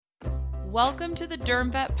Welcome to the Derm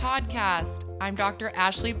Vet Podcast. I'm Dr.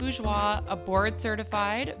 Ashley Bourgeois, a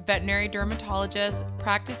board-certified veterinary dermatologist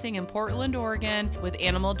practicing in Portland, Oregon with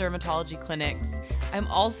animal dermatology clinics. I'm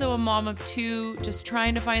also a mom of two, just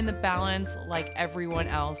trying to find the balance like everyone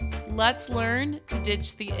else. Let's learn to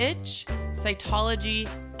ditch the itch, cytology,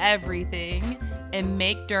 everything, and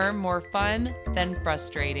make derm more fun than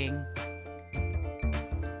frustrating.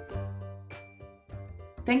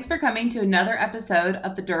 Thanks for coming to another episode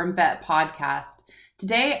of the Derm Vet Podcast.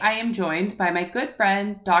 Today, I am joined by my good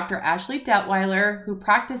friend, Dr. Ashley Detwiler, who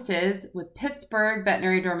practices with Pittsburgh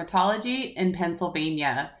Veterinary Dermatology in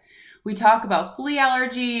Pennsylvania. We talk about flea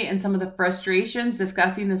allergy and some of the frustrations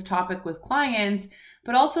discussing this topic with clients,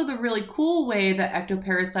 but also the really cool way that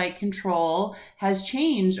ectoparasite control has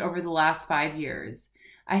changed over the last 5 years.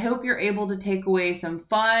 I hope you're able to take away some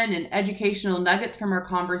fun and educational nuggets from our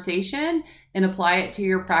conversation and apply it to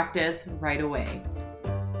your practice right away.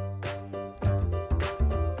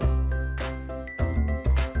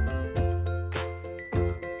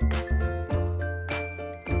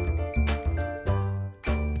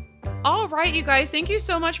 All right, you guys, thank you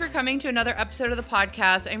so much for coming to another episode of the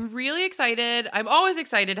podcast. I'm really excited. I'm always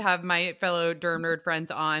excited to have my fellow derm nerd friends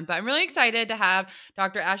on, but I'm really excited to have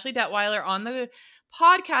Dr. Ashley Detwiler on the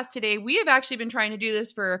podcast today. We have actually been trying to do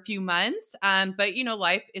this for a few months, but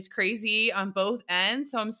life is crazy on both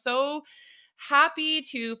ends. So I'm so happy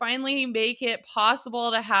to finally make it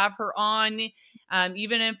possible to have her on.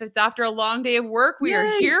 Even if it's after a long day of work, we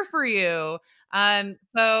are here for you.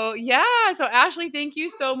 So Ashley, thank you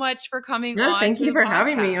so much for coming on. Thank you for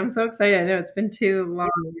having me. I'm so excited. I know it's been too long.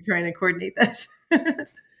 We're trying to coordinate this.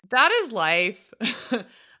 That is life.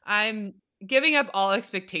 I'm giving up all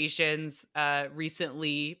expectations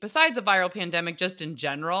recently, besides a viral pandemic, just in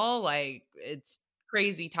general. Like, it's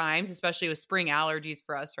crazy times, especially with spring allergies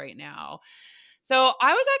for us right now. So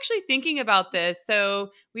I was actually thinking about this. So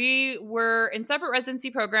we were in separate residency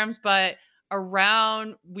programs, but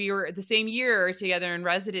we were the same year together in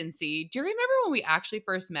residency. Do you remember when we actually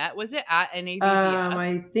first met? Was it at NAVDF?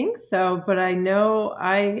 I think so, but I know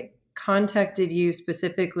I contacted you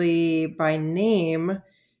specifically by name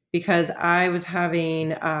because I was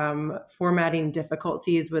having formatting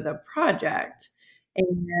difficulties with a project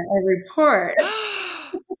and a report.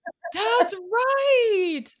 That's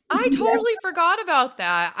right. I totally forgot about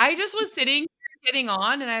that. I just was sitting getting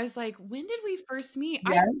on and I was like, when did we first meet?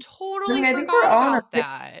 Yeah. I totally forgot about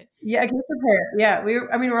that. Yeah, I guess yeah,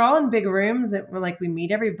 we're all in big rooms that we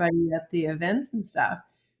meet everybody at the events and stuff.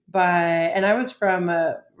 And I was from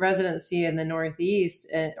a residency in the Northeast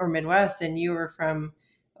or Midwest, and you were from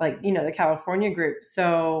the California group.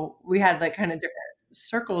 So we had kind of different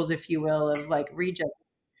circles, if you will, of regions.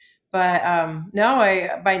 But no,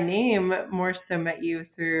 I by name more so met you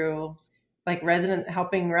through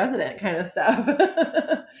helping resident kind of stuff.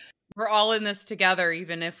 We're all in this together,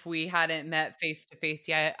 even if we hadn't met face to face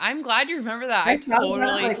yet. I'm glad you remember that. I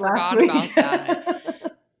totally forgot about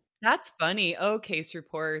that. That's funny. Oh, case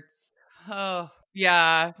reports. Oh,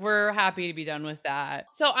 yeah, we're happy to be done with that.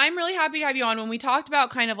 So I'm really happy to have you on. When we talked about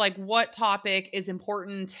kind of what topic is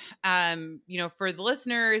important, for the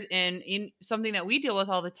listeners and in something that we deal with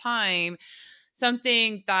all the time,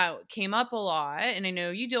 something that came up a lot, and I know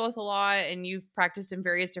you deal with a lot and you've practiced in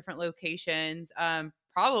various different locations,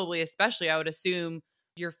 probably especially, I would assume,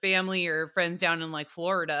 your family or friends down in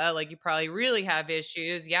Florida, you probably really have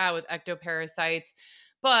issues, with ectoparasites.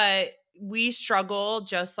 But we struggle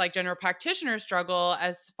just like general practitioners struggle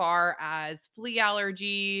as far as flea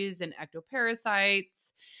allergies and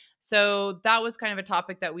ectoparasites. So that was kind of a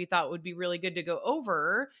topic that we thought would be really good to go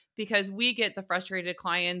over because we get the frustrated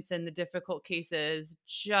clients and the difficult cases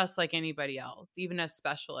just like anybody else, even as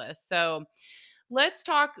specialists. So let's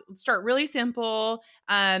start really simple.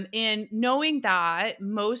 In knowing that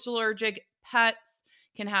most allergic pets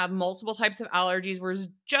can have multiple types of allergies. We're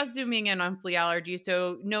just zooming in on flea allergies.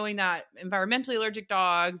 So knowing that environmentally allergic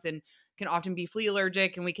dogs and can often be flea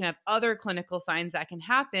allergic, and we can have other clinical signs that can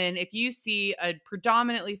happen. If you see a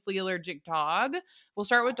predominantly flea allergic dog, we'll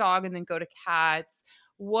start with dog and then go to cats.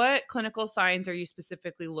 What clinical signs are you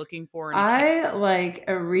specifically looking for in a case? I like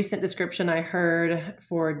a recent description I heard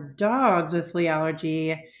for dogs with flea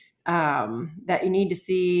allergy, that you need to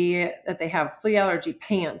see that they have flea allergy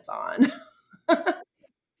pants on.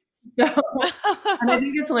 So, and I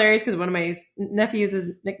think it's hilarious because one of my nephews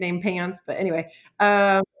is nicknamed Pants, but anyway,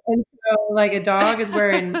 and so a dog is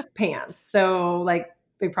wearing pants. So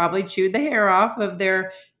they probably chewed the hair off of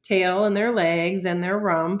their tail and their legs and their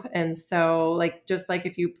rump. And so just like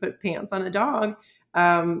if you put pants on a dog,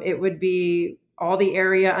 it would be all the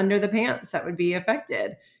area under the pants that would be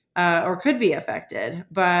affected. or could be affected.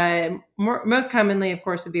 But most commonly, of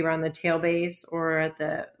course, would be around the tail base or at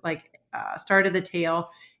the start of the tail,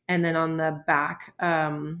 and then on the back,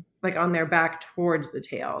 like on their back towards the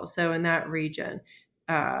tail. So in that region,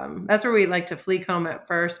 that's where we like to flea comb at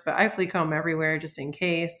first. But I flea comb everywhere just in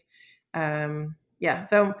case. Yeah,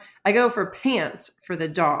 so I go for pants for the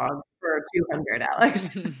dog for 200,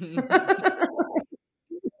 Alex.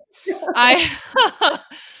 I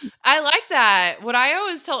I like that. What I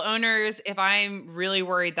always tell owners, if I'm really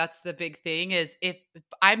worried, that's the big thing, is if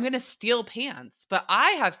I'm going to steal pants. But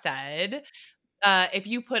I have said, if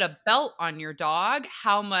you put a belt on your dog,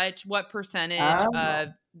 what percentage of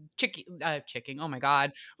Oh, chicking, oh my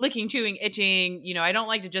God, licking, chewing, itching, I don't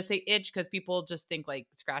like to just say itch because people just think like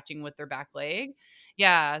scratching with their back leg.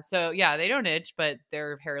 Yeah. So yeah, they don't itch, but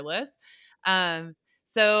they're hairless. Um,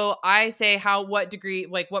 so I say what degree,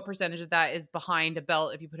 like what percentage of that is behind a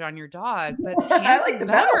belt if you put it on your dog, but I pants like is the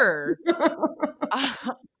belt. better.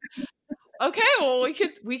 Okay, well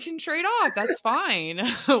we can trade off. That's fine.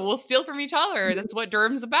 We'll steal from each other. That's what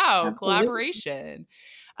Derm's about, Absolutely. collaboration.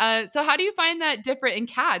 So how do you find that different in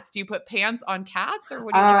cats? Do you put pants on cats, or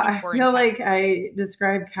what are you looking I for in feel like cats? I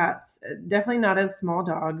describe cats definitely not as small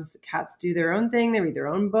dogs. Cats do their own thing. They read their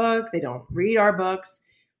own book. They don't read our books.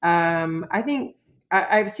 I think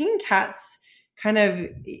I've seen cats kind of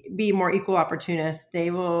be more equal opportunists. They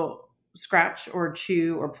will scratch or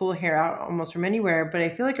chew or pull hair out almost from anywhere. But I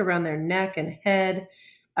feel like around their neck and head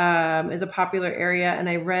is a popular area. And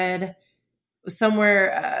I read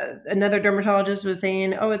somewhere another dermatologist was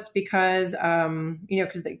saying, oh, it's because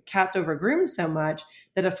because the cat's overgroomed so much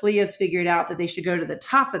that a flea has figured out that they should go to the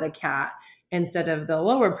top of the cat instead of the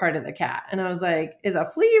lower part of the cat. And I was like, is a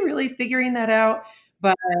flea really figuring that out?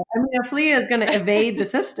 But I mean, a flea is going to evade the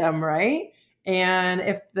system, right? And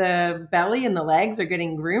if the belly and the legs are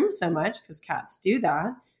getting groomed so much, because cats do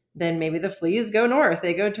that, then maybe the fleas go north,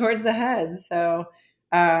 they go towards the head. So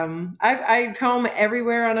I comb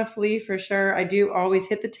everywhere on a flea for sure. I do always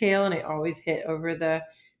hit the tail, and I always hit over the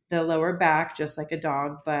lower back, just like a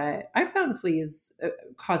dog. But I found fleas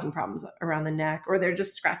causing problems around the neck, or they're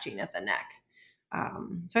just scratching at the neck.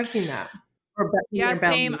 So I've seen that, or Yeah, their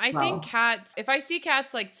belly same. as I think well. cats, if I see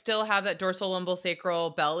cats like still have that dorsal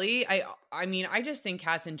lumbosacral belly, I mean, I just think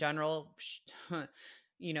cats in general,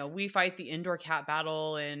 we fight the indoor cat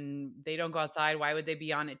battle and they don't go outside. Why would they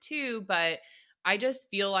be on it too? But I just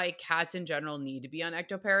feel like cats in general need to be on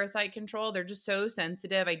ectoparasite control. They're just so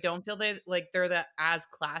sensitive. I don't feel they're as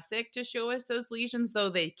classic to show us those lesions, though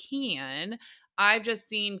they can. I've just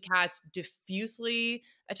seen cats diffusely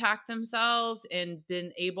attack themselves and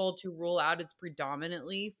been able to rule out it's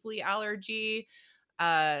predominantly flea allergy.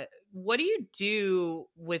 What do you do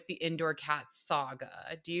with the indoor cat saga?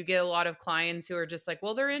 Do you get a lot of clients who are just like,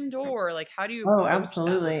 well, they're indoor? Like, how do you Oh, approach that with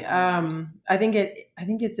absolutely. owners? I think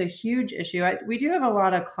it's a huge issue. We do have a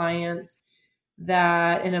lot of clients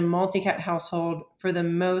that in a multi-cat household, for the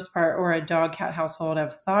most part, or a dog cat household,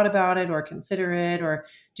 have thought about it or consider it or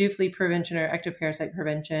do flea prevention or ectoparasite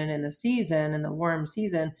prevention in the warm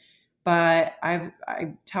season. But I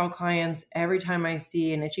tell clients every time I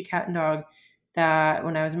see an itchy cat and dog that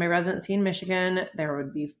when I was in my residency in Michigan, there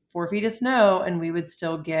would be 4 feet of snow and we would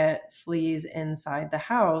still get fleas inside the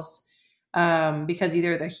house, because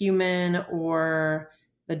either the human or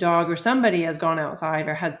the dog or somebody has gone outside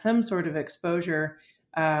or had some sort of exposure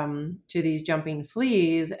to these jumping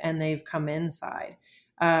fleas and they've come inside.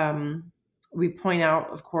 We point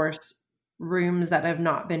out, of course, rooms that have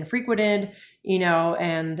not been frequented,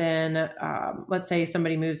 and then let's say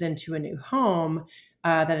somebody moves into a new home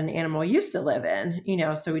that an animal used to live in,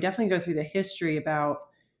 so we definitely go through the history about,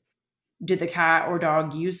 did the cat or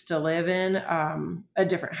dog used to live in a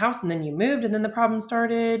different house and then you moved and then the problem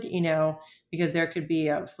started, because there could be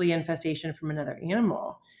a flea infestation from another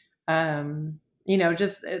animal.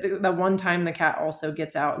 Just the one time the cat also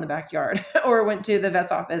gets out in the backyard or went to the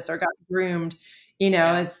vet's office or got groomed,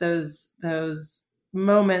 Yeah. it's those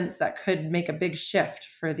moments that could make a big shift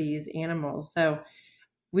for these animals. So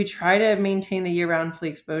we try to maintain the year-round flea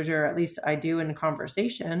exposure. At least I do in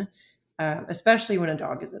conversation, especially when a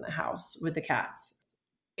dog is in the house with the cats.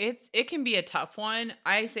 It can be a tough one.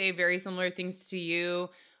 I say very similar things to you.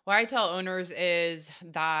 What I tell owners is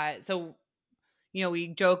that, so we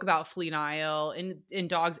joke about flea Nile in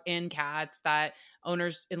dogs and cats, that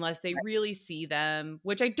owners, unless they really see them,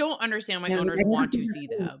 which I don't understand why Yeah, owners want to see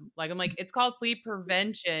them. Like, I'm like, it's called flea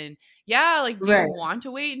prevention. Yeah, like, do you right. want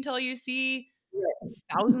to wait until you see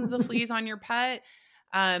thousands of fleas on your pet?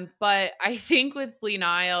 But I think with flea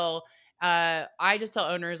Nile, I just tell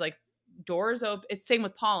owners, like, doors open. It's same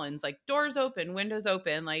with pollens, like doors open, windows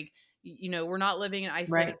open. Like, we're not living in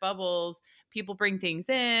isolated Right. bubbles. People bring things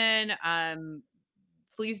in.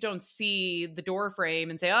 Fleas don't see the door frame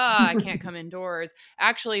and say, I can't come indoors.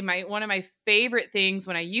 Actually, one of my favorite things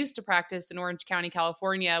when I used to practice in Orange County,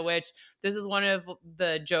 California, which this is one of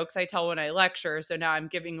the jokes I tell when I lecture. So now I'm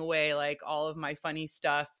giving away like all of my funny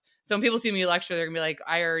stuff. So when people see me lecture, they're gonna be like,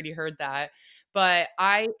 I already heard that. But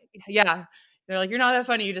yeah, they're like, you're not that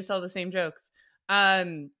funny. You just tell the same jokes.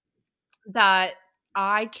 That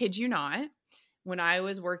I kid you not, when I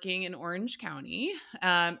was working in Orange County.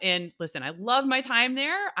 And listen, I love my time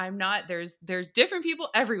there. There's different people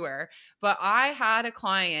everywhere, but I had a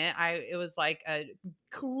client, it was like a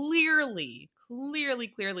clearly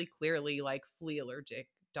like flea allergic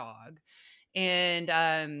dog. And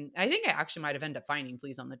I think I actually might have ended up finding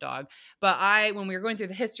fleas on the dog. But when we were going through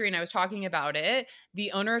the history and I was talking about it,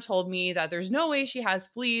 the owner told me that there's no way she has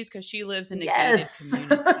fleas because she lives in a gated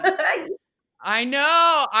community. I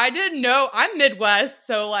know. I didn't know. I'm Midwest.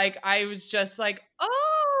 So like, I was just like,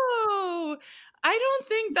 oh, I don't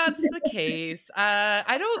think that's the case.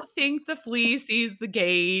 I don't think the flea sees the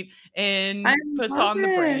gate I and puts love on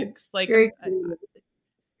the it. brakes. Like, Very cool.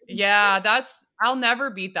 yeah, I'll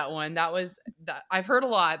never beat that one. I've heard a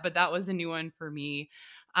lot, but that was a new one for me.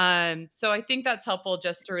 So I think that's helpful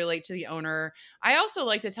just to relate to the owner. I also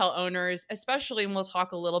like to tell owners, especially, and we'll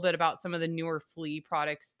talk a little bit about some of the newer flea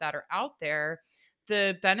products that are out there.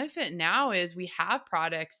 The benefit now is we have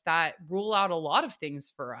products that rule out a lot of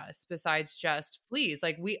things for us besides just fleas.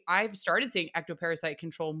 Like I've started seeing ectoparasite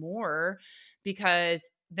control more because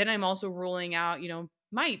then I'm also ruling out,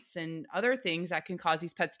 mites and other things that can cause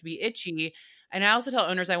these pets to be itchy. And I also tell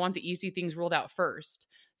owners I want the easy things ruled out first.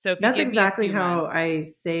 So if you That's give me a exactly few how months. I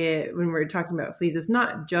say it when we're talking about fleas. It's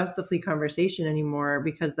not just the flea conversation anymore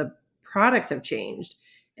because the products have changed.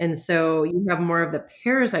 And so you have more of the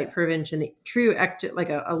parasite prevention, the true like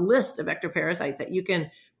a list of ectoparasites that you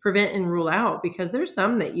can prevent and rule out, because there's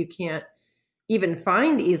some that you can't even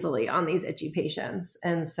find easily on these itchy patients.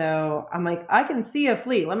 And so I'm like, I can see a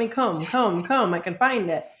flea. Let me comb. I can find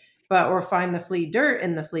it. Or find the flea dirt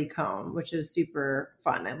in the flea comb, which is super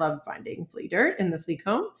fun. I love finding flea dirt in the flea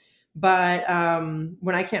comb. But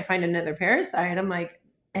when I can't find another parasite, I'm like,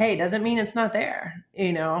 hey, doesn't mean it's not there,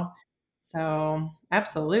 So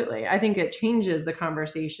absolutely. I think it changes the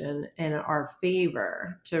conversation in our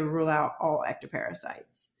favor to rule out all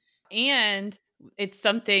ectoparasites. And it's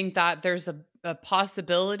something that there's a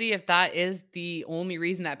possibility, if that is the only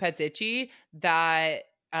reason that pet's itchy, that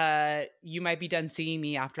you might be done seeing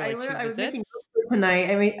me after like 2 I was making visits. notes tonight.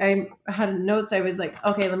 I mean, I had notes. I was like,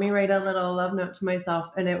 okay, let me write a little love note to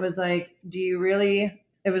myself. And it was like, do you really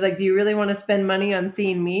want to spend money on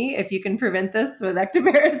seeing me if you can prevent this with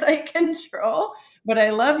ectoparasite control? But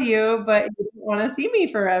I love you, but you don't want to see me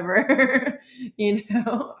forever.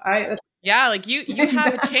 Yeah, like you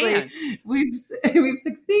have a chance. We've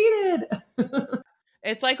succeeded.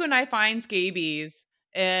 It's like when I find scabies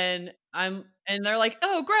and they're like,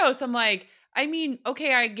 "Oh, gross." I'm like, I mean,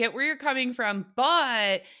 okay, I get where you're coming from,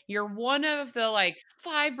 but you're one of the like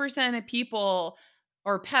 5% of people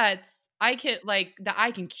or pets I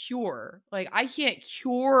can cure. Like I can't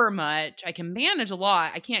cure much. I can manage a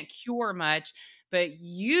lot. I can't cure much, but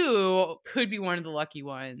you could be one of the lucky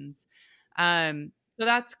ones. So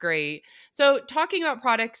that's great. So talking about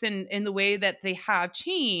products and in the way that they have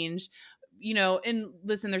changed, and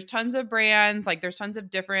listen, there's tons of brands, like there's tons of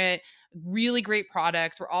different really great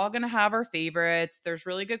products. We're all going to have our favorites. There's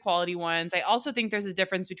really good quality ones. I also think there's a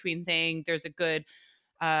difference between saying there's a good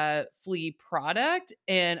flea product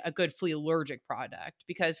and a good flea allergic product,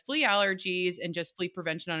 because flea allergies and just flea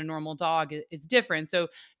prevention on a normal dog is different. So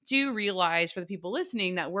do realize, for the people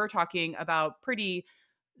listening, that we're talking about pretty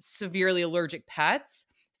severely allergic pets.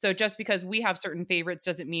 So just because we have certain favorites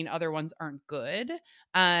doesn't mean other ones aren't good.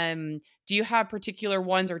 Do you have particular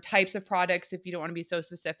ones or types of products, if you don't want to be so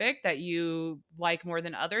specific, that you like more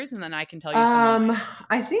than others? And then I can tell you some of mine.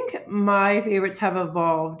 I think my favorites have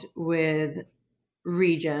evolved with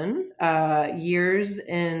region, years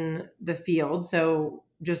in the field. So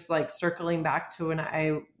just like circling back to when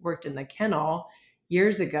I worked in the kennel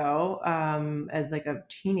years ago, as like a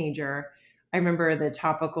teenager, I remember the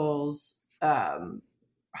topicals.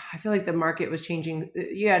 I feel like the market was changing.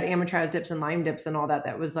 You had amatraz dips and lime dips and all that.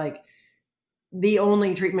 That was like the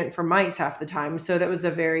only treatment for mites half the time. So that was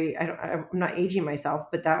I'm not aging myself,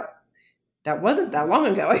 but that wasn't that long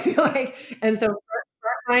ago, I feel like. And so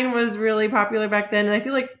Frontline was really popular back then. And I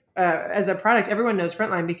feel like as a product, everyone knows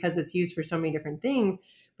Frontline because it's used for so many different things.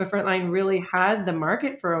 But Frontline really had the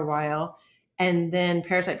market for a while. And then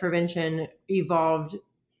parasite prevention evolved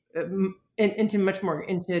into much more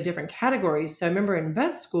into different categories. So I remember in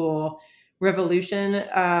vet school, Revolution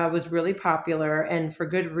was really popular, and for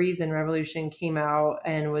good reason. Revolution came out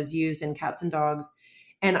and was used in cats and dogs.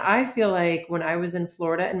 And I feel like when I was in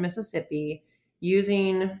Florida and Mississippi,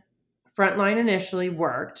 using Frontline initially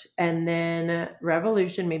worked, and then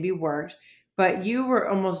Revolution maybe worked, but you were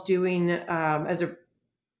almost doing as a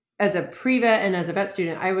pre-vet and as a vet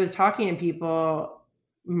student, I was talking to people,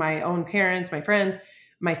 my own parents, my friends,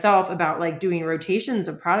 myself, about like doing rotations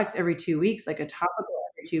of products every 2 weeks, like a topical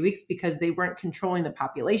every 2 weeks, because they weren't controlling the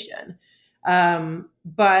population.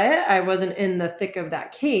 But I wasn't in the thick of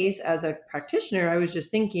that case as a practitioner. I was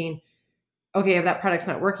just thinking, okay, if that product's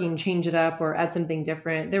not working, change it up or add something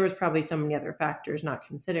different. There was probably so many other factors not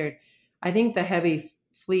considered. I think the heavy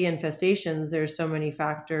flea infestations, there's so many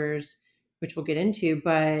factors, which we'll get into,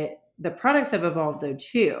 but the products have evolved though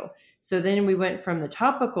too. So then we went from the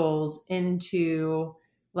topicals into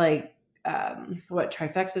like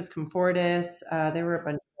Trifexis, Comfortis. There were a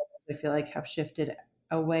bunch of, I feel like, have shifted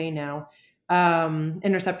away now.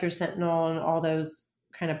 Interceptor, Sentinel, and all those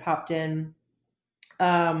kind of popped in.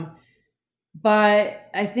 But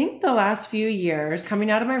I think the last few years,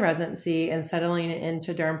 coming out of my residency and settling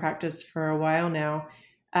into derm practice for a while now,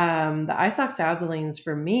 the isoxazolines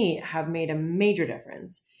for me have made a major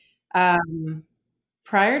difference. Um,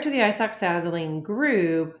 Prior to the isoxazoline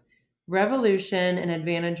group, Revolution and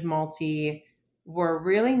Advantage Multi were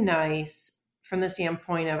really nice from the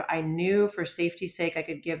standpoint of I knew for safety's sake I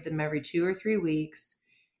could give them every 2 or 3 weeks,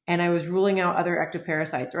 and I was ruling out other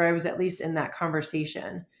ectoparasites, or I was at least in that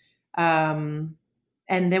conversation. Um,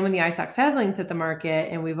 and then when the isoxazolines hit the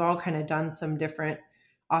market, and we've all kind of done some different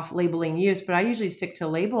off-labeling use, but I usually stick to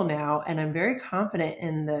label now, and I'm very confident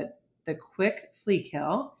in the quick flea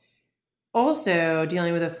kill. Also,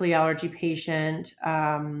 dealing with a flea allergy patient,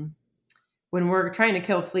 when we're trying to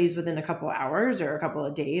kill fleas within a couple of hours or a couple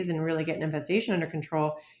of days and really get an infestation under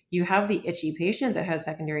control, you have the itchy patient that has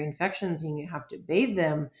secondary infections and you have to bathe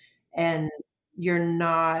them, and you're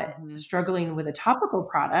not struggling with a topical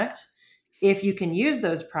product. If you can use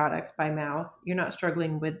those products by mouth, you're not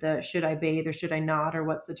struggling with the should I bathe or should I not, or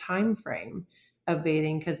what's the time frame of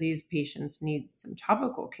bathing, because these patients need some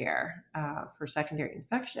topical care for secondary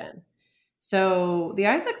infection. So the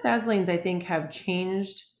isoxazolines, I think, have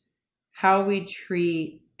changed how we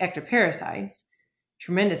treat ectoparasites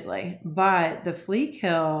tremendously. But the flea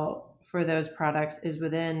kill for those products is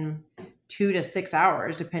within 2 to 6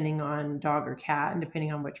 hours, depending on dog or cat and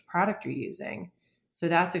depending on which product you're using. So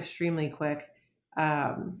that's extremely quick.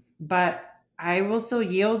 But I will still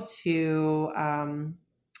yield to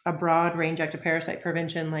a broad range ectoparasite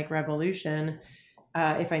prevention like Revolution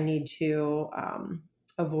if I need to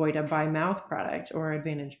avoid a by mouth product or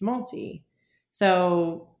Advantage Multi.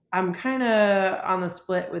 So I'm kind of on the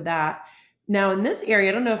split with that. Now in this area,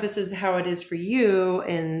 I don't know if this is how it is for you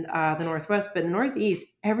in the Northwest, but in the Northeast,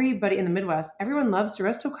 everybody in the Midwest, everyone loves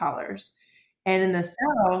Seresto collars. And in the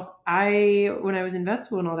South, when I was in vet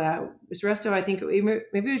school and all that, Seresto, I think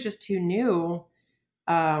maybe it was just too new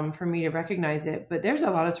for me to recognize it. But there's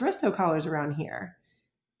a lot of Seresto collars around here.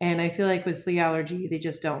 And I feel like with flea allergy, they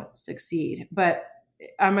just don't succeed. But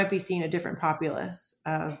I might be seeing a different populace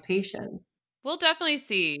of patients. We'll definitely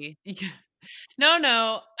see.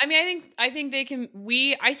 No. I mean, I think they can.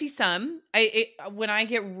 I see some. When I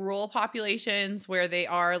get rural populations where they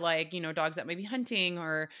are like dogs that may be hunting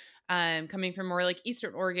or coming from more like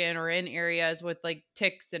Eastern Oregon or in areas with like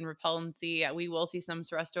ticks and repellency, we will see some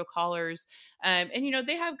Seresto collars. And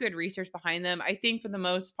they have good research behind them. I think for the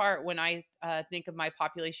most part, when I think of my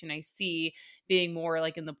population, I see being more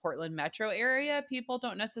like in the Portland metro area, people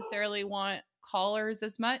don't necessarily want collars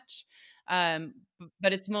as much. Um,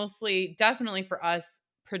 but it's mostly definitely for us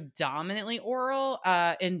predominantly oral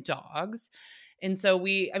in dogs. And so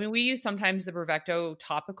we use sometimes the Brevecto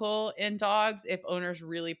topical in dogs if owners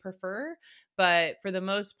really prefer. But for the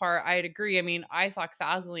most part, I'd agree. I mean,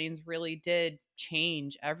 isoxazolines really did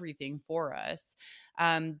change everything for us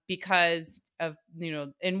because of,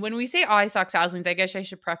 and when we say isoxazolines, I guess I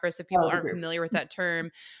should preface if people aren't familiar with that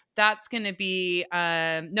term, that's going to be,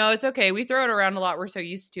 no, it's okay. We throw it around a lot. We're so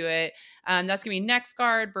used to it. That's going to be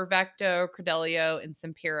NexGard, Brevecto, Credelio, and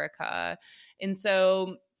Simparica. And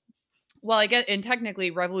so, well, I guess, and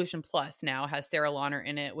technically Revolution Plus now has Serralonner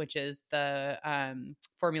in it, which is the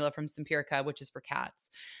formula from Simparica, which is for cats.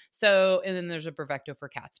 So, and then there's a Brevecto for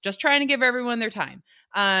cats. Just trying to give everyone their time.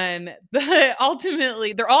 But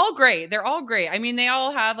ultimately, they're all great. They're all great. I mean, they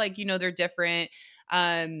all have like, their different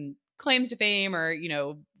claims to fame or,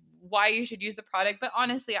 why you should use the product. But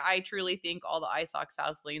honestly, I truly think all the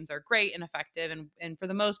isoxazolines are great and effective and for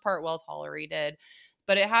the most part, well tolerated.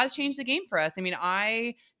 but it has changed the game for us. I mean,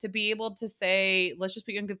 to be able to say, let's just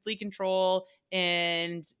put you in good flea control,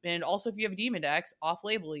 and also if you have Demodex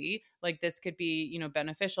off-labelly, like this could be, you know,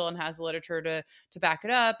 beneficial and has literature to back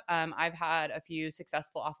it up. I've had a few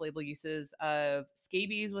successful off-label uses of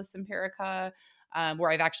scabies with Simparica,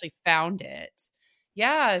 where I've actually found it.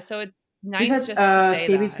 Yeah, so it's We've nice had just to say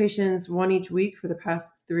scabies that. patients one each week for the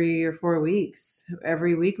past 3 or 4 weeks.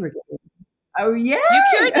 Every week we're getting. Oh, You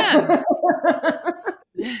cured yay! them.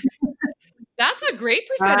 That's a great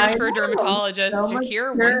I percentage for a know. dermatologist So to much cure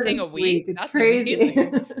one cure thing this a week. week. It's That's crazy.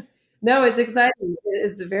 amazing. No, it's exciting.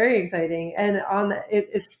 It's very exciting. And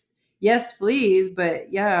it's yes, fleas,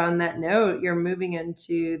 but yeah, on that note, you're moving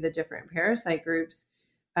into the different parasite groups,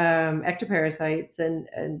 ectoparasites,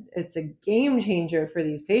 and it's a game changer for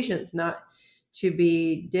these patients not to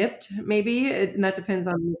be dipped, maybe. And that depends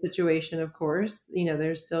on the situation, of course. You know,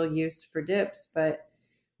 there's still use for dips, but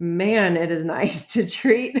man, it is nice to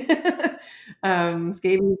treat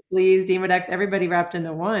scabies, fleas, Demodex, everybody wrapped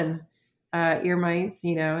into one. Ear mites,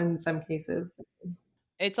 you know, in some cases.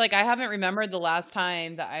 It's like I haven't remembered the last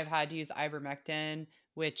time that I've had to use ivermectin,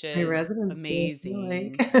 which My is residents do, I feel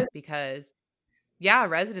amazing like. because yeah,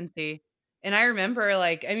 residency. And I remember,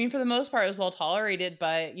 like, I mean, for the most part, it was well tolerated,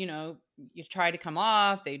 but you know, you try to come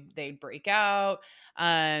off, they'd break out.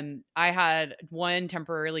 I had one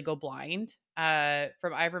temporarily go blind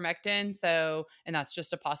from ivermectin, so and that's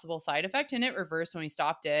just a possible side effect, and it reversed when we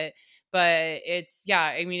stopped it. But it's yeah,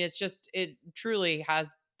 I mean, it's just it truly has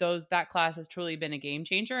that class has truly been a game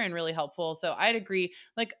changer and really helpful. So I'd agree.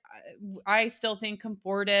 Like, I still think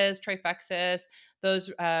Comfortis, Trifexis,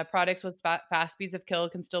 those products with fast speeds of kill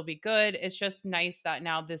can still be good. It's just nice that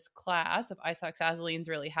now this class of isoxazolines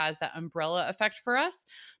really has that umbrella effect for us,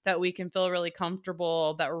 that we can feel really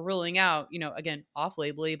comfortable that we're ruling out, you know, again,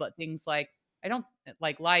 off-labelly, but things like I don't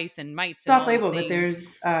like lice and mites It's and off all these label, but things.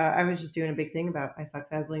 there's I was just doing a big thing about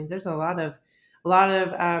isoxazolines. There's a lot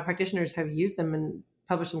of practitioners have used them and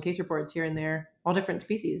published some case reports here and there, all different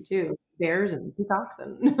species too, bears and peacocks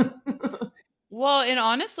and Well, and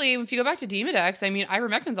honestly, if you go back to Demodex, I mean,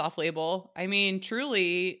 ivermectin's off label. I mean,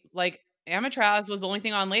 truly, like Amitraz was the only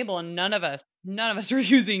thing on label, and none of us were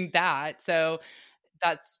using that. So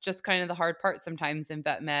that's just kind of the hard part sometimes in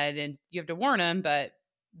vet med, and you have to warn them, but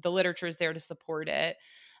the literature is there to support it.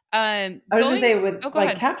 I was gonna say with Go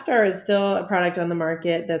like ahead. Capstar is still a product on the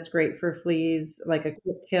market that's great for fleas, like a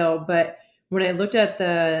quick kill. But when I looked at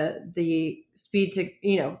the speed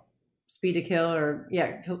to speed to kill or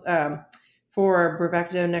for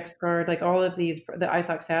Brevecto, NexGard, like all of these, the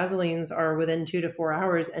isoxazolines are within 2 to 4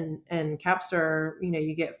 hours, and Capstar,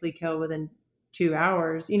 you get flea kill within 2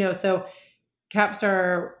 hours. So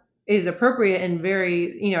Capstar is appropriate and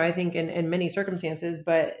very, I think in many circumstances.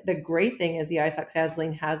 But the great thing is the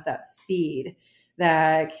isoxazoline has that speed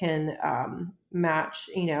that can match,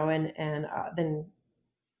 and then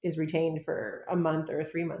is retained for a month or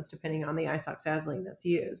 3 months, depending on the isoxazoline that's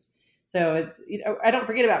used. So it's, I don't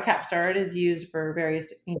forget about Capstar. It is used for various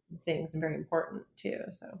things and very important too.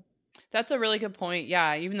 So That's a really good point.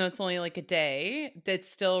 Yeah, even though it's only like a day, it's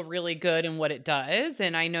still really good in what it does.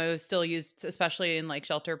 And I know still used, especially in like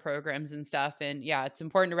shelter programs and stuff. And yeah, it's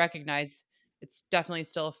important to recognize it's definitely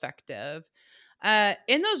still effective.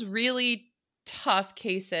 In those really tough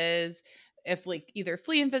cases, if like either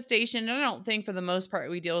flea infestation, and I don't think for the most part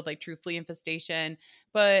we deal with like true flea infestation,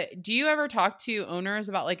 but do you ever talk to owners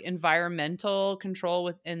about like environmental control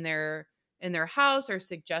within their house or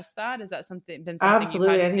suggest that? Is that something you've had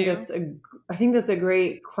absolutely, to do? I think that's a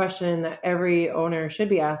great question that every owner should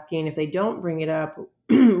be asking. If they don't bring it up,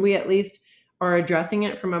 we at least are addressing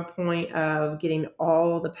it from a point of getting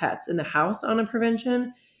all the pets in the house on a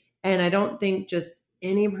prevention. And I don't think just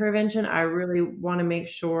any prevention. I really want to make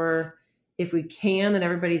sure, if we can, that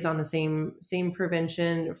everybody's on the same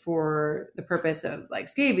prevention for the purpose of like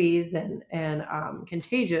scabies and other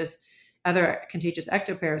contagious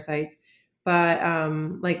ectoparasites. But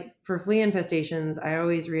like for flea infestations, I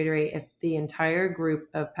always reiterate, if the entire group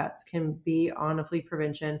of pets can be on a flea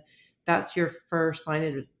prevention, that's your first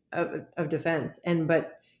line of defense.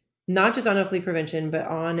 But not just on a flea prevention, but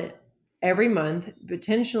on every month,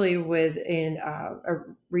 potentially with a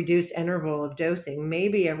reduced interval of dosing,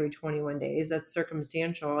 maybe every 21 days. That's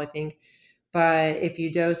circumstantial, I think. But if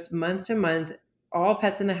you dose month to month, all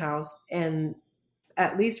pets in the house, and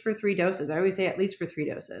at least for 3 doses. I always say at least for 3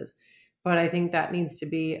 doses, but I think that needs to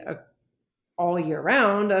be all year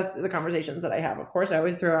round. That's the conversations that I have. Of course, I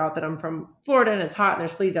always throw out that I'm from Florida and it's hot and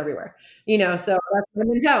there's fleas everywhere. So that's the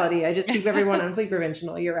mentality. I just keep everyone on flea prevention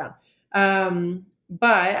all year round.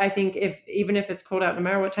 But I think even if it's cold out, no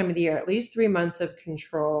matter what time of the year, at least 3 months of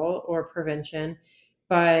control or prevention.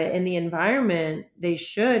 But in the environment, they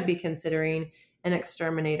should be considering an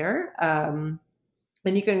exterminator. And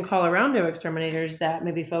you can call around to exterminators that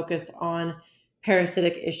maybe focus on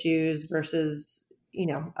parasitic issues versus,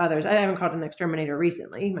 others. I haven't called an exterminator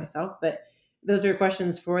recently myself, but those are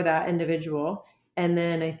questions for that individual. And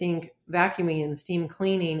then I think vacuuming and steam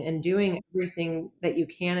cleaning and doing everything that you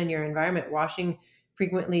can in your environment, washing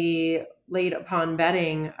frequently, laid upon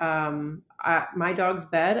bedding. My dog's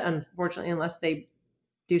bed, unfortunately, unless they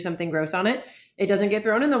do something gross on it, it doesn't get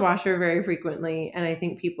thrown in the washer very frequently. And I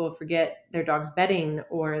think people forget their dog's bedding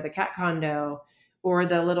or the cat condo or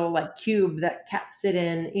the little like cube that cats sit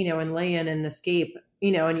in, and lay in and escape,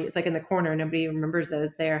 and it's like in the corner. Nobody remembers that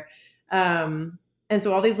it's there. And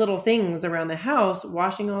so all these little things around the house,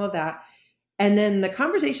 washing all of that. And then the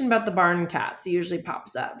conversation about the barn cats usually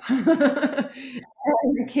pops up.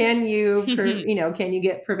 Can you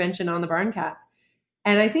get prevention on the barn cats?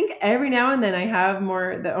 And I think every now and then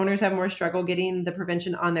the owners have more struggle getting the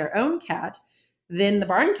prevention on their own cat than the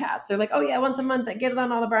barn cats. They're like, oh yeah, once a month I get it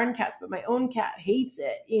on all the barn cats, but my own cat hates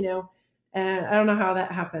it, and I don't know how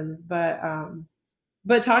that happens, but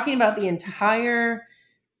talking about the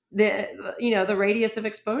radius of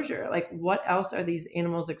exposure, like what else are these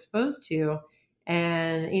animals exposed to?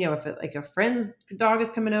 And, if like a friend's dog is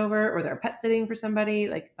coming over or they're pet sitting for somebody,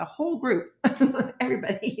 like the whole group,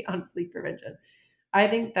 everybody on flea prevention. I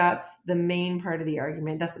think that's the main part of the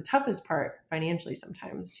argument. That's the toughest part financially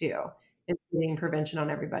sometimes too, is getting prevention on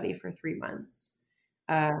everybody for 3 months.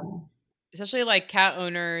 Especially like cat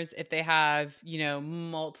owners, if they have,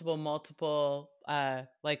 multiple,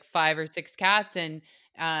 like 5 or 6 cats and,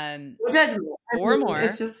 no judgment. or more.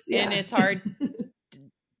 It's just, yeah. And it's hard.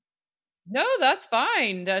 No, that's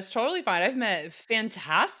fine. That's totally fine. I've met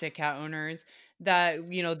fantastic cat owners that,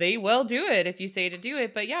 they will do it if you say to do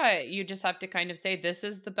it. But yeah, you just have to kind of say this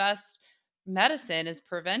is the best medicine is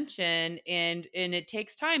prevention, and it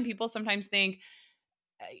takes time. People sometimes think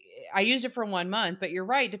I used it for 1 month, but you're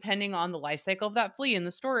right. Depending on the life cycle of that flea and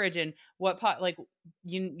the storage and what pot, like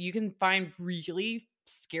you can find really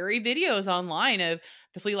scary videos online of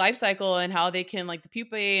the flea life cycle and how they can, like, the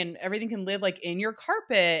pupae and everything can live like in your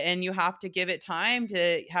carpet, and you have to give it time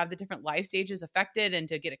to have the different life stages affected and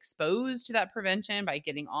to get exposed to that prevention by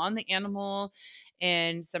getting on the animal.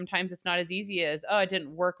 And sometimes it's not as easy as, oh, it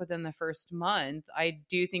didn't work within the first month. I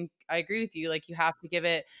do think I agree with you. Like, you have to give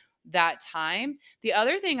it that time. The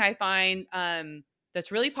other thing I find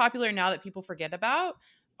that's really popular now that people forget about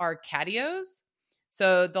are catios.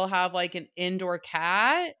 So they'll have like an indoor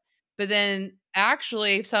cat, but then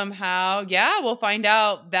actually somehow, we'll find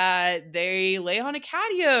out that they lay on a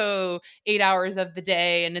catio 8 hours of the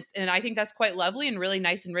day. And I think that's quite lovely and really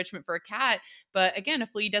nice enrichment for a cat. But again, a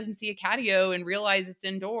flea doesn't see a catio and realize it's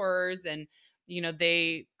indoors. And,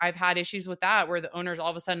 I've had issues with that where the owners, all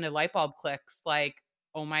of a sudden a light bulb clicks, like,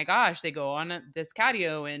 oh my gosh, they go on this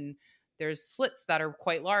catio and there's slits that are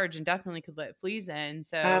quite large and definitely could let fleas in.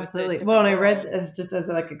 So absolutely. Well, and I read as just as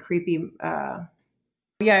like a creepy, I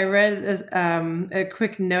read this, a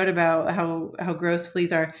quick note about how gross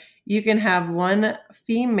fleas are. You can have one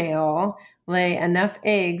female lay enough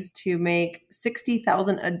eggs to make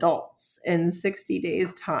 60,000 adults in 60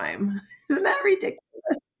 days time. Isn't that ridiculous?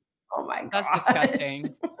 Oh my god, that's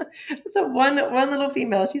disgusting. So one little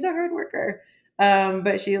female, she's a hard worker.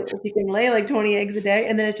 But she can lay like 20 eggs a day,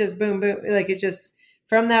 and then it's just boom, boom. Like, it just,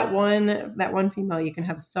 from that one female, you can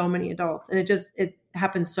have so many adults, and it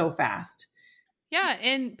happens so fast. Yeah.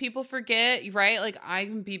 And people forget, right? Like, I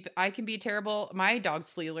can be terrible. My dog's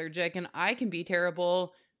flea allergic, and I can be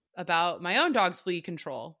terrible about my own dog's flea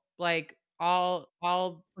control. Like, I'll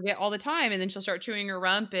forget all the time, and then she'll start chewing her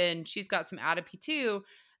rump, and she's got some atopy too.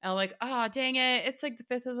 And I'm like, oh, dang it. It's like the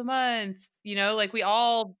 5th of the month, like we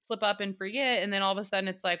all slip up and forget. And then all of a sudden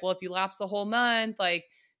it's like, well, if you lapse the whole month, like,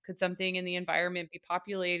 could something in the environment be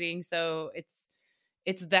populating? So it's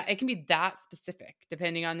that it can be that specific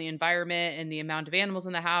depending on the environment and the amount of animals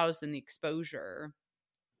in the house and the exposure.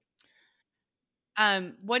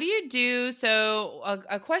 What do you do? So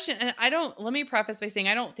a question, and let me preface by saying,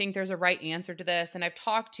 I don't think there's a right answer to this. And so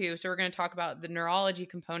we're going to talk about the neurology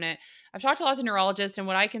component. I've talked to lots of neurologists, and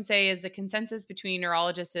what I can say is the consensus between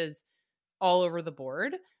neurologists is all over the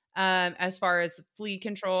board. As far as flea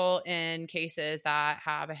control in cases that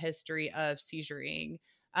have a history of seizuring.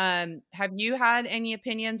 Have you had any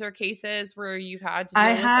opinions or cases where you've had to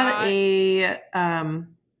deal with that? I had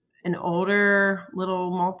an older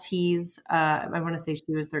little Maltese. I want to say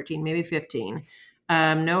she was 13, maybe 15.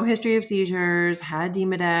 No history of seizures, had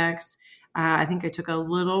Demodex. I think I took a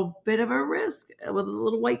little bit of a risk with a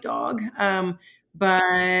little white dog,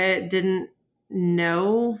 but didn't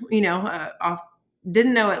know,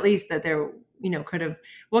 didn't know at least that there, could have,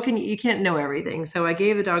 you can't know everything. So I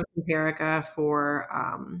gave the dog Simparica for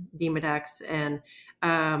Demodex, and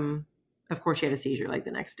of course she had a seizure like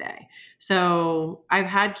the next day. So I've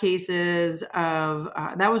had cases of,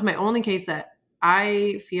 that was my only case that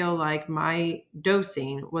I feel like my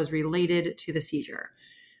dosing was related to the seizure.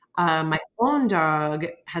 My own dog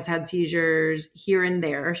has had seizures here and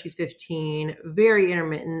there. She's 15, very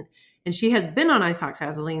intermittent, and she has been on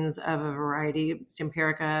isoxazolines of a variety,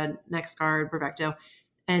 Simparica, NexGard, Brevecto,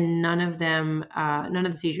 and none of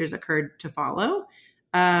the seizures occurred to follow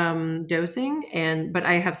dosing. But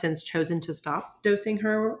I have since chosen to stop dosing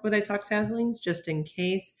her with isoxazolines just in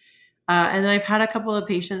case. And then I've had a couple of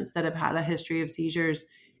patients that have had a history of seizures,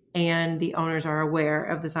 and the owners are aware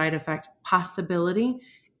of the side effect possibility,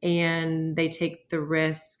 and they take the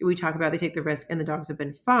risk. They take the risk, and the dogs have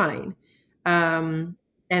been fine.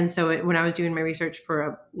 And so when I was doing my research for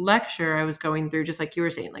a lecture, I was going through, just like you were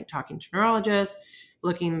saying, like talking to neurologists,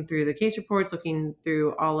 looking through the case reports, looking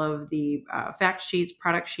through all of the fact sheets,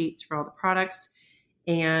 product sheets for all the products.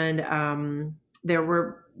 And there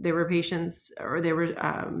were patients, or there were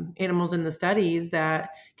animals in the studies,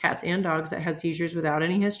 that cats and dogs, that had seizures without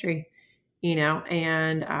any history,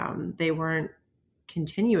 and they weren't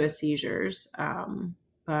continuous seizures. And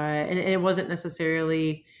it wasn't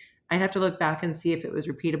necessarily, I'd have to look back and see if it was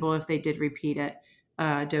repeatable, if they did repeat it,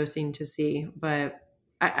 dosing to see. But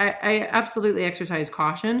I absolutely exercise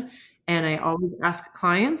caution, and I always ask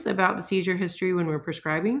clients about the seizure history when we're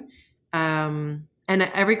prescribing. And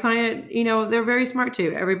every client, they're very smart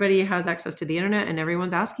too. Everybody has access to the internet, and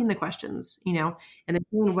everyone's asking the questions, and they're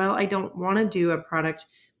saying, well, I don't want to do a product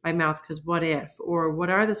by mouth because what if, or what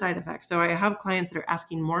are the side effects? So I have clients that are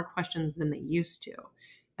asking more questions than they used to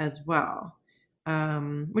as well,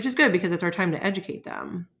 which is good because it's our time to educate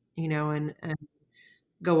them, and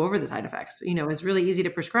go over the side effects. It's really easy to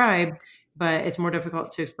prescribe, but it's more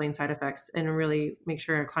difficult to explain side effects and really make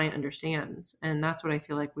sure our client understands. And that's what I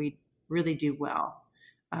feel like we really do well,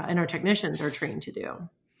 and our technicians are trained to do.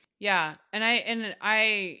 Yeah. And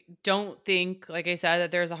I don't think, like I said,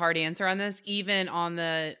 that there's a hard answer on this. Even on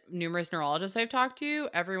the numerous neurologists I've talked to,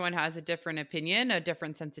 everyone has a different opinion, a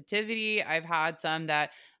different sensitivity. I've had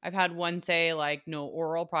one say like no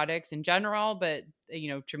oral products in general, but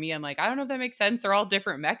to me, I'm like, I don't know if that makes sense. They're all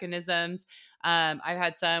different mechanisms. I've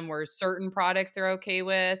had some where certain products they're okay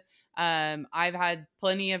with. I've had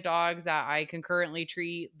plenty of dogs that I can currently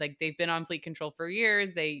treat, like they've been on flea control for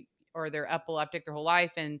years. Or they're epileptic their whole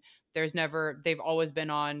life, and they've always been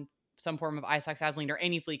on some form of isoxazoline or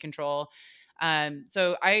any flea control.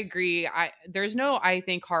 So I agree. There's no, I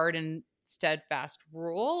think, hard and steadfast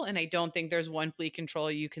rule. And I don't think there's one flea control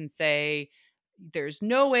you can say there's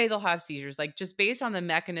no way they'll have seizures. Like, just based on the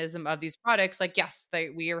mechanism of these products, like, yes,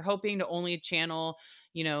 we are hoping to only channel,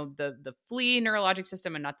 the flea neurologic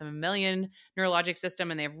system and not the mammalian neurologic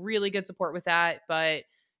system. And they have really good support with that. But,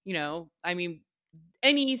 I mean,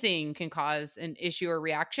 anything can cause an issue or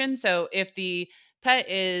reaction. So if the pet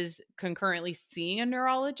is concurrently seeing a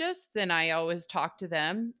neurologist, then I always talk to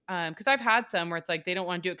them. Because I've had some where it's like they don't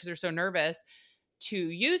want to do it because they're so nervous to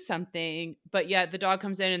use something, but yet the dog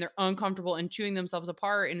comes in and they're uncomfortable and chewing themselves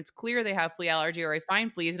apart, and it's clear they have flea allergy or I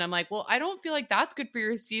find fleas. And I'm like, well, I don't feel like that's good for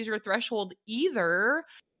your seizure threshold either.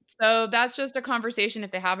 So that's just a conversation.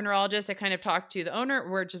 If they have a neurologist, I kind of talk to the owner,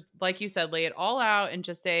 or just like you said, lay it all out and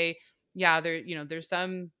just say, yeah, there's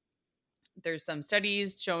some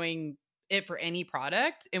studies showing it for any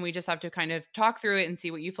product, and we just have to kind of talk through it and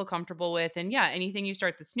see what you feel comfortable with. And yeah, anything you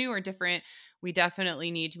start that's new or different, we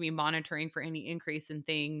definitely need to be monitoring for any increase in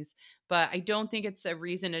things. But I don't think it's a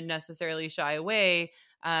reason to necessarily shy away,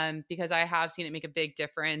 because I have seen it make a big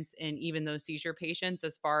difference in even those seizure patients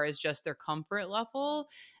as far as just their comfort level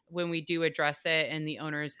when we do address it and the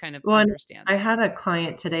owners kind of understand I that. had a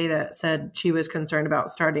client today that said she was concerned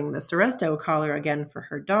about starting the Seresto collar again for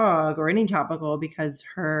her dog, or any topical, because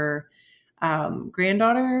her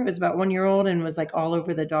granddaughter was about 1 year old and was like all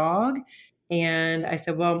over the dog. And I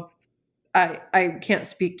said, well, I can't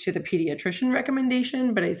speak to the pediatrician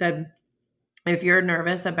recommendation, but I said, if you're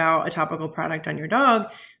nervous about a topical product on your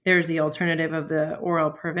dog, there's the alternative of the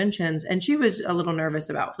oral preventions. And she was a little nervous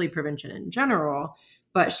about flea prevention in general,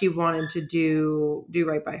 but she wanted to do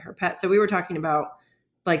right by her pet. So we were talking about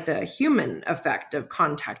like the human effect of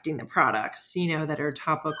contacting the products, that are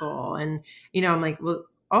topical. And, I'm like, well,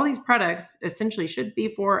 all these products essentially should be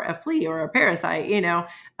for a flea or a parasite,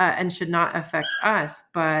 and should not affect us.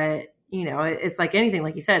 But, it's like anything,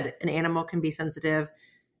 like you said, an animal can be sensitive,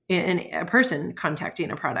 and a person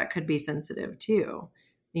contacting a product could be sensitive too,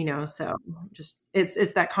 so just,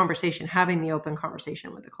 it's that conversation, having the open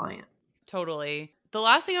conversation with the client. Totally. The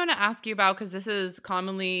last thing I want to ask you about, because this is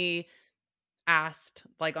commonly asked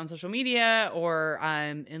like on social media or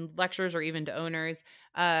in lectures or even to owners,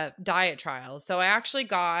 diet trials. So I actually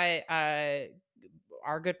got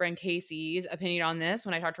our good friend Casey's opinion on this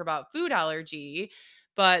when I talked to her about food allergy.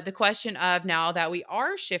 But the question of now that we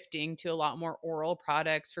are shifting to a lot more oral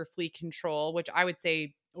products for flea control, which I would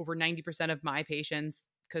say over 90% of my patients,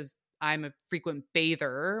 because I'm a frequent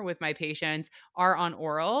bather with my patients, are on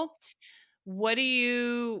oral. What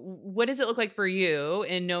does it look like for you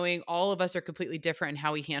in knowing all of us are completely different in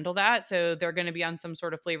how we handle that? So they're going to be on some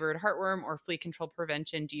sort of flavored heartworm or flea control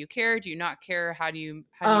prevention. Do you care? Do you not care? How do you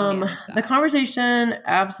manage The that? conversation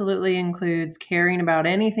absolutely includes caring about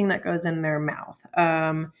anything that goes in their mouth.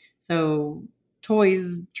 So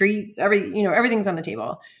toys, treats, everything's on the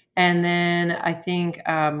table. And then I think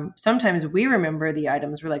sometimes we remember the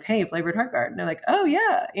items. We're like, hey, flavored heart guard. And they're like, oh,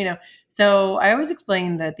 yeah. So I always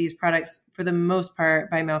explain that these products, for the most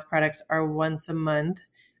part, by mouth products are once a month,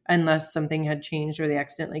 unless something had changed or they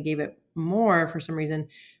accidentally gave it more for some reason.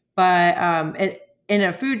 But in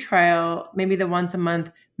a food trial, maybe the once a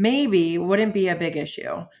month maybe wouldn't be a big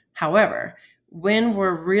issue. However, when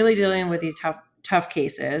we're really dealing with these tough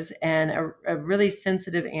cases and a really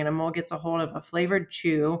sensitive animal gets a hold of a flavored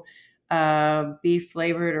chew, beef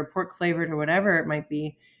flavored or pork flavored or whatever it might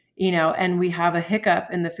be, and we have a hiccup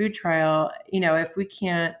in the food trial, if we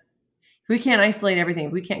can't isolate everything,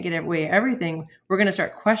 if we can't get away everything, we're going to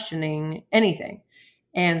start questioning anything.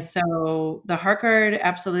 And so the heart guard,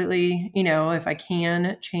 absolutely, if I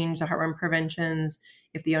can change the heartworm preventions,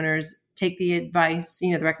 if the owners take the advice,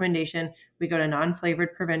 the recommendation, we go to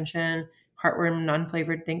non-flavored prevention, heartworm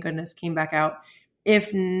non-flavored, thank goodness, came back out.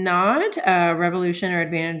 If not, Revolution or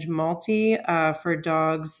Advantage Multi for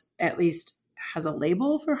dogs at least has a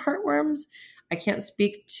label for heartworms. I can't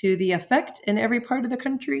speak to the effect in every part of the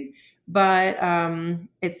country, but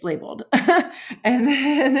it's labeled. And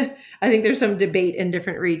then I think there's some debate in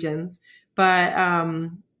different regions. But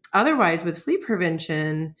otherwise, with flea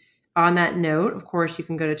prevention, on that note, of course, you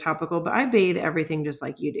can go to topical, but I bathe everything just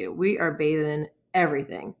like you do. We are bathing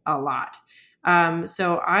everything a lot.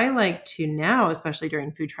 So I like to now, especially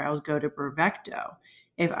during food trials, go to Brevecto.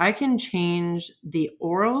 If I can change the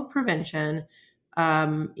oral prevention,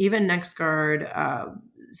 even NexGard,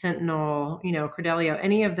 Sentinel, Credelio,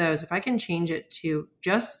 any of those, if I can change it to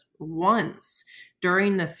just once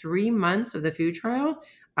during the 3 months of the food trial,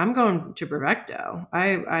 I'm going to Brevecto.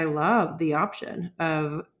 I love the option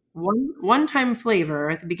of one-time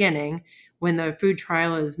flavor at the beginning when the food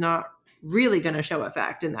trial is not really going to show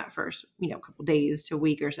effect in that first, couple days to a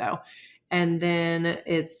week or so. And then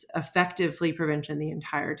it's effective flea prevention the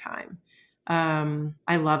entire time.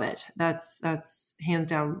 I love it. That's hands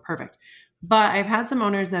down perfect. But I've had some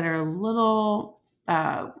owners that are a little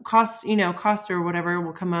cost or whatever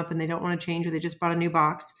will come up and they don't want to change, or they just bought a new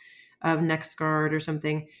box of NexGard or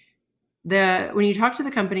something. When you talk to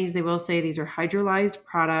the companies, they will say these are hydrolyzed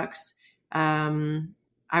products.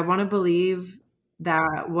 I want to believe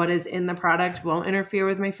that what is in the product won't interfere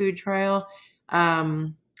with my food trial.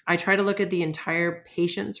 I try to look at the entire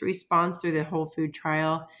patient's response through the whole food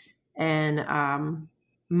trial. And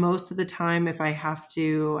most of the time, if I have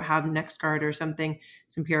to have NexGard or something,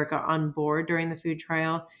 Simparica on board during the food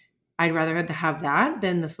trial, I'd rather have that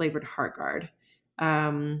than the flavored heart guard,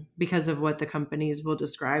 because of what the companies will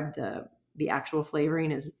describe. The actual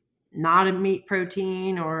flavoring is not a meat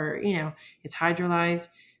protein, or it's hydrolyzed.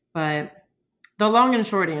 But the long and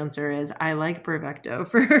short answer is I like Brevecto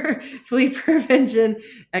for flea prevention,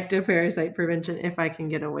 ectoparasite prevention, if I can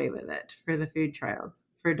get away with it for the food trials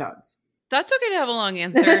for dogs. That's okay to have a long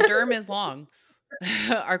answer. Derm is long.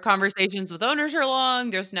 Our conversations with owners are long.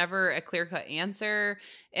 There's never a clear-cut answer.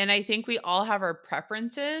 And I think we all have our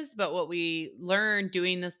preferences, but what we learned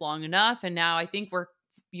doing this long enough, and now I think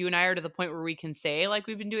you and I are to the point where we can say like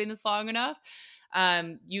we've been doing this long enough.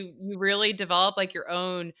 You really develop like your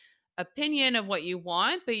own opinion of what you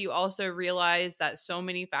want, but you also realize that so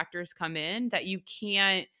many factors come in that you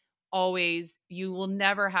will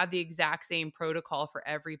never have the exact same protocol for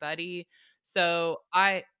everybody. So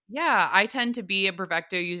I tend to be a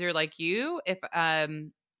Brevecto user like you if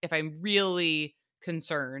I'm really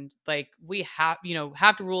concerned. Like we have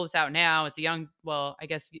to rule this out now. It's I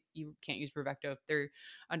guess you can't use Brevecto if they're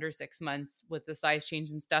under 6 months with the size change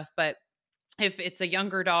and stuff, but if it's a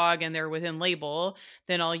younger dog and they're within label,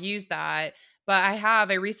 then I'll use that. But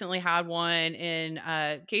I recently had one,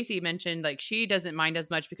 and Casey mentioned like she doesn't mind as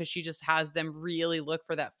much because she just has them really look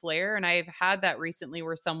for that flare. And I've had that recently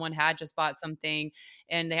where someone had just bought something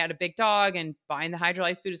and they had a big dog, and buying the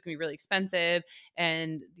hydrolyzed food is going to be really expensive.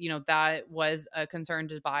 And, that was a concern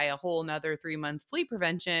to buy a whole another 3-month flea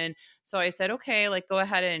prevention. So I said, okay, like go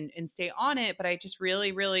ahead and stay on it. But I just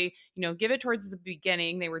really, really, give it towards the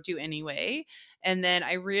beginning. They were due anyway. And then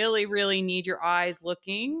I really, really need your eyes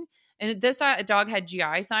looking. And this dog had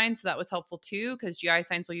GI signs, so that was helpful too, because GI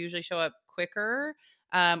signs will usually show up quicker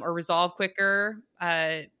or resolve quicker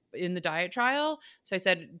in the diet trial. So I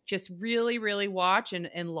said, just really, really watch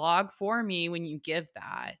and log for me when you give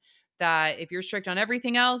that. That if you're strict on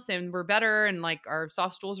everything else and we're better and like our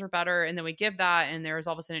soft stools are better, and then we give that and there's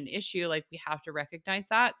all of a sudden an issue, like we have to recognize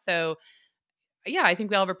that. So yeah, I think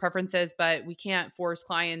we all have our preferences, but we can't force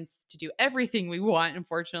clients to do everything we want,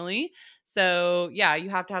 unfortunately. So yeah, you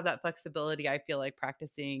have to have that flexibility. I feel like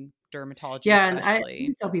practicing dermatology, Yeah, and I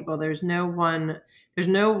especially. tell people there's no one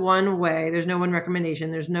way, there's no one recommendation,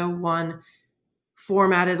 there's no one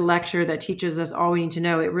formatted lecture that teaches us all we need to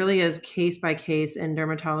know. It really is case by case, and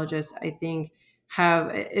dermatologists, I think, have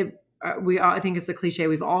it. I think it's a cliche.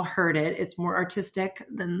 We've all heard it. It's more artistic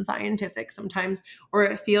than scientific sometimes, or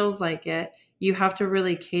it feels like it. You have to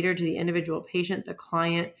really cater to the individual patient, the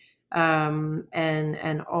client,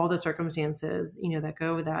 and all the circumstances that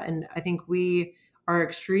go with that. And I think we are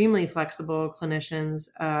extremely flexible clinicians,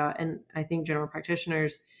 and I think general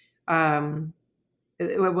practitioners. When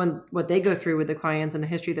what they go through with the clients and the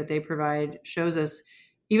history that they provide shows us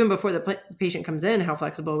even before the patient comes in how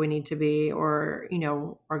flexible we need to be, or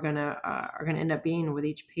are gonna end up being with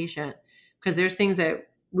each patient, because there's things that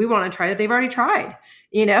we want to try that they've already tried.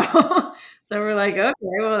 So we're like, okay,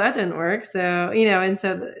 well that didn't work, so and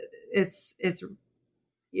so it's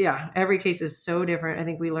yeah, every case is so different. I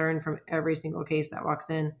think we learn from every single case that walks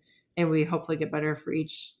in, and we hopefully get better for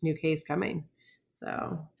each new case coming.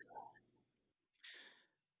 So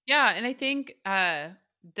Yeah, and I think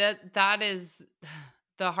that is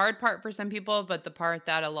the hard part for some people, but the part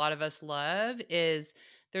that a lot of us love is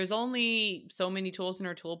there's only so many tools in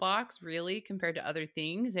our toolbox really compared to other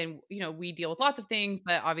things. And we deal with lots of things,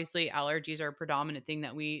 but obviously allergies are a predominant thing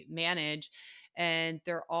that we manage, and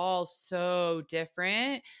they're all so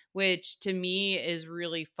different, which to me is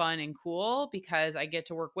really fun and cool because I get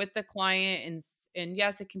to work with the client, and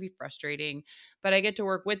yes, it can be frustrating, but I get to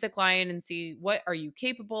work with the client and see what are you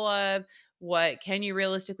capable of? What can you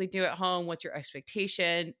realistically do at home? What's your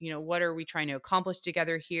expectation? What are we trying to accomplish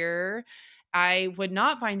together here? I would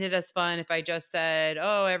not find it as fun if I just said,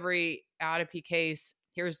 oh, every atopy case,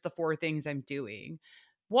 here's the 4 things I'm doing.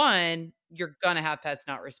 One, you're going to have pets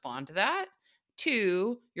not respond to that.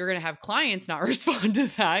 2, you're going to have clients not respond to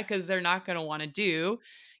that because they're not going to want to do.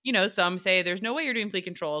 Some say there's no way you're doing flea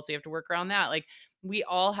control, so you have to work around that. Like we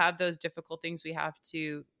all have those difficult things we have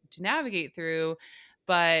to navigate through,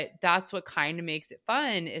 but that's what kind of makes it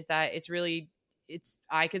fun is that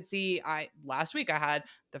I could see last week I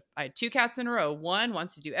had 2 cats in a row. One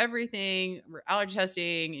wants to do everything. We're allergy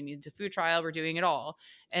testing and needs a food trial. We're doing it all.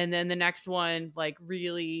 And then the next one, like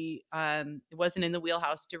really, it wasn't in the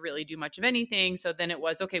wheelhouse to really do much of anything. So then it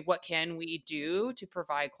was, okay, what can we do to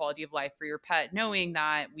provide quality of life for your pet, knowing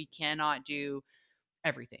that we cannot do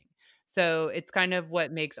everything. So it's kind of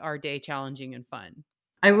what makes our day challenging and fun.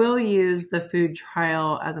 I will use the food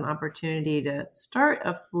trial as an opportunity to start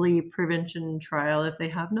a flea prevention trial if they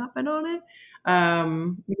have not been on it,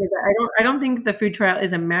 because I don't think the food trial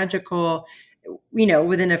is a magical,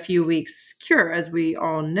 within a few weeks cure. As we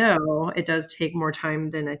all know, it does take more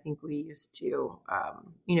time than I think we used to,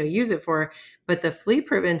 use it for. But the flea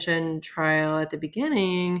prevention trial at the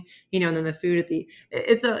beginning, and then the food at the,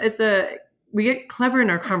 it's a we get clever in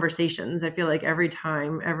our conversations. I feel like every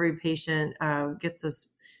time every patient gets us,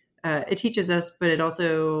 it teaches us, but it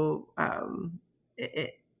also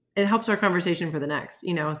it helps our conversation for the next.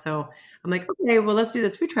 So I'm like, okay, well, let's do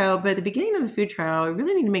this food trial. But at the beginning of the food trial, we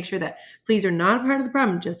really need to make sure that fleas are not a part of the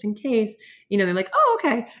problem, just in case. They're like, oh,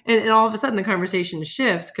 okay, and all of a sudden the conversation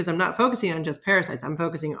shifts because I'm not focusing on just parasites. I'm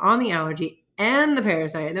focusing on the allergy and the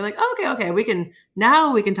parasite. And they're like, oh, okay, we can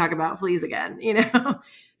talk about fleas again.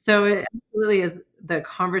 So it really is, the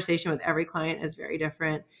conversation with every client is very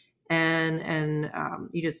different, and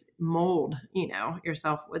you just mold,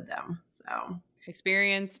 yourself with them. So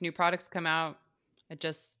Experience, new products come out. It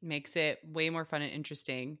just makes it way more fun and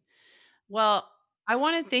interesting. Well, I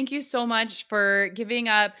want to thank you so much for giving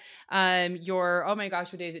up oh my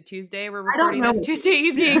gosh, what day is it? Tuesday. We're I don't recording know. this Tuesday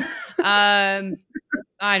evening.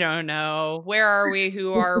 I don't know. Where are we?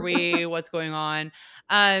 Who are we? What's going on?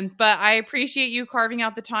 But I appreciate you carving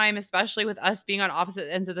out the time, especially with us being on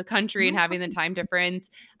opposite ends of the country and having the time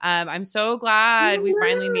difference. I'm so glad we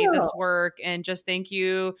finally made this work, and just thank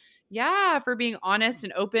you. Yeah, for being honest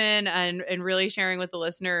and open and really sharing with the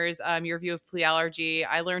listeners your view of flea allergy.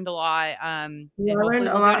 I learned a lot. And hopefully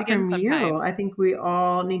we'll do it again sometime. I think we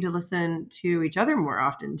all need to listen to each other more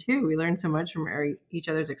often too. We learn so much from each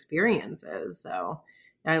other's experiences. So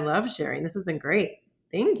I love sharing. This has been great.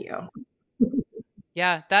 Thank you.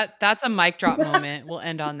 Yeah, that's a mic drop moment. We'll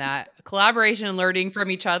end on that. Collaboration and learning from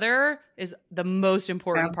each other is the most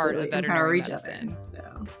important part of veterinary medicine.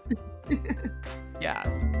 So. Yeah.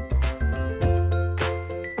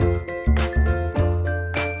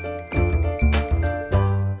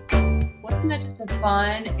 Wasn't that just a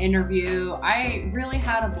fun interview? I really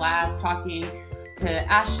had a blast talking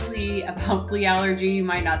to Ashley about flea allergy. You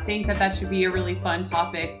might not think that should be a really fun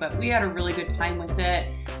topic, but we had a really good time with it.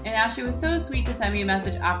 And Ashley was so sweet to send me a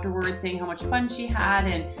message afterwards saying how much fun she had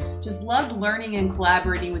and just loved learning and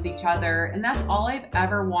collaborating with each other. And that's all I've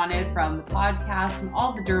ever wanted from the podcast and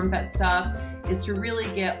all the derm vet stuff, is to really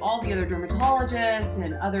get all the other dermatologists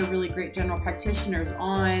and other really great general practitioners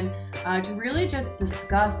on to really just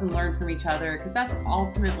discuss and learn from each other, because that's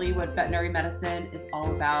ultimately what veterinary medicine is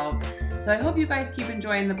all about. So I hope you guys keep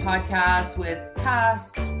enjoying the podcast with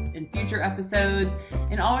past and future episodes.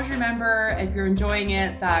 And always remember, if you're enjoying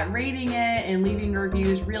it, that rating it and leaving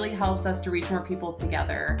reviews really helps us to reach more people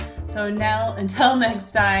together. So now, until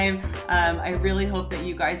next time, I really hope that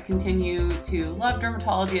you guys continue to love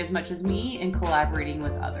dermatology as much as me and collaborating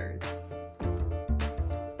with others.